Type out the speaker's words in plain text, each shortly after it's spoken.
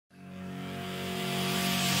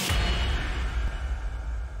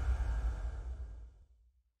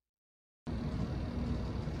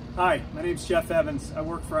Hi, my name is Jeff Evans. I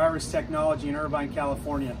work for Iris Technology in Irvine,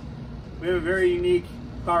 California. We have a very unique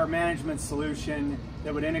power management solution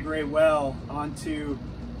that would integrate well onto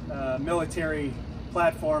military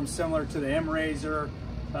platforms similar to the MRZR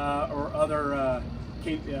or other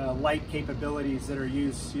light capabilities that are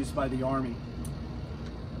used by the Army.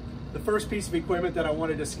 The first piece of equipment that I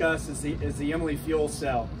want to discuss is the Emily fuel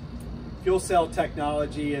cell. Fuel cell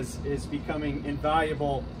technology is becoming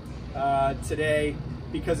invaluable today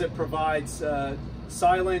because it provides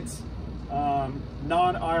silent,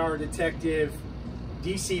 non-IR detective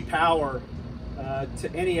DC power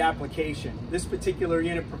to any application. This particular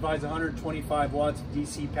unit provides 125 watts of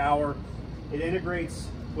DC power. It integrates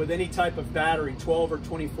with any type of battery, 12 or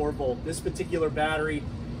 24 volt. This particular battery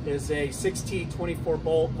is a 6T 24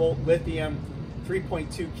 volt lithium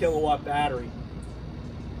 3.2 kilowatt battery.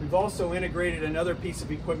 We've also integrated another piece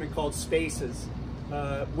of equipment called spaces.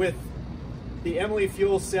 With the Emily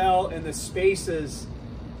fuel cell and the spaces,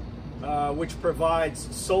 which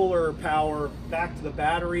provides solar power back to the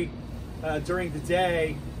battery. During the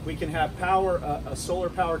day, we can have power, a solar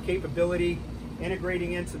power capability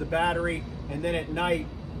integrating into the battery, and then at night,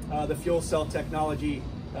 the fuel cell technology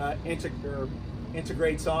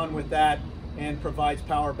integrates on with that and provides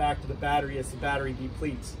power back to the battery as the battery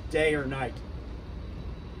depletes, day or night.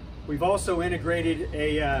 We've also integrated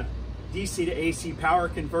a DC to AC power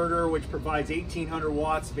converter, which provides 1800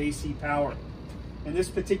 watts of AC power. In this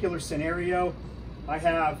particular scenario, I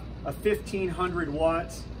have a 1500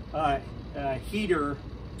 watts heater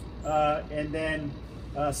and then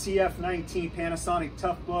a CF19 Panasonic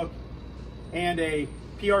Toughbook and a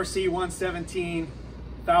PRC 117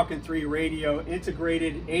 Falcon 3 radio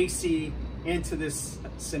integrated AC into this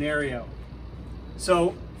scenario.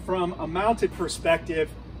 So from a mounted perspective,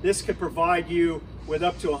 this could provide you with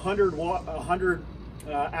up to 100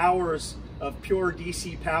 hours of pure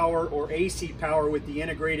DC power or AC power with the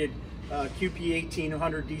integrated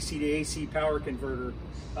QP1800 DC to AC power converter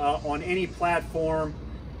on any platform.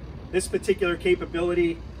 This particular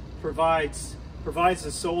capability provides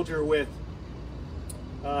the soldier with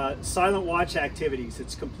silent watch activities.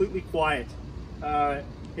 It's completely quiet.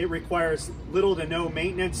 It requires little to no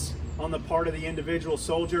maintenance on the part of the individual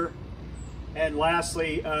soldier. And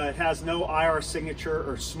lastly, it has no IR signature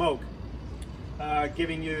or smoke,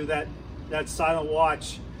 giving you that silent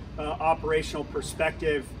watch operational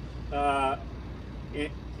perspective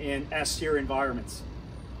in S-tier environments.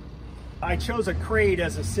 I chose a crate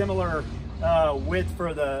as a similar width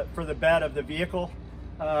for the bed of the vehicle,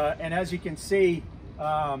 and as you can see,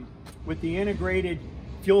 with the integrated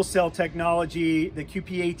fuel cell technology, the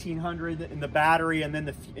QP1800 and the battery, and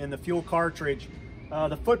then the fuel cartridge,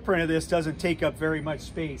 the footprint of this doesn't take up very much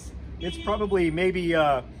space. It's probably maybe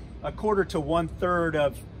a quarter to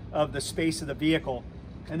 1/3 of the space of the vehicle.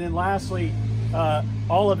 And then lastly,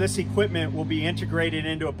 all of this equipment will be integrated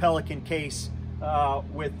into a Pelican case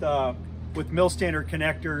with mil standard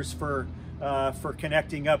connectors for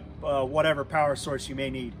connecting up whatever power source you may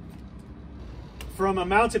need. From a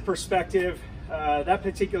mounted perspective, that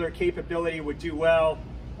particular capability would do well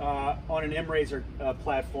on an MRZR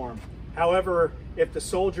platform. However, if the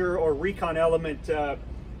soldier or recon element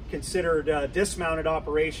considered dismounted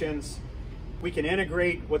operations, we can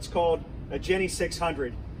integrate what's called a Jenny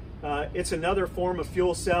 600. It's another form of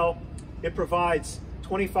fuel cell. It provides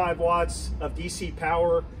 25 watts of DC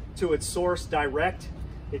power to its source direct.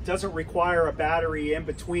 It doesn't require a battery in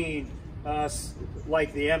between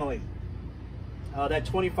like the Emily. That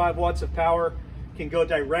 25 watts of power can go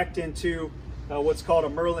direct into what's called a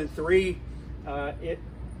Merlin 3.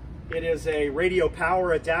 It is a radio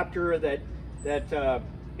power adapter that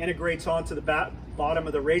integrates onto the bottom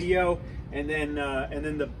of the radio, and then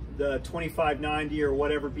the 2590 or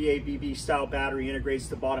whatever BABB style battery integrates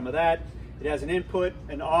to the bottom of that. It has an input,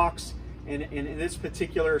 an aux, and in this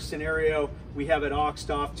particular scenario, we have it auxed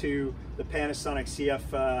off to the Panasonic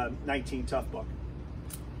CF19 Toughbook.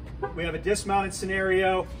 We have a dismounted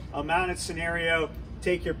scenario, a mounted scenario,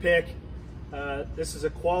 take your pick. This is a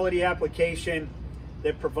quality application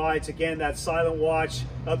that provides, again, that silent watch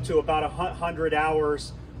up to about 100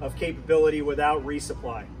 hours of capability without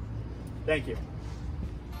resupply. Thank you.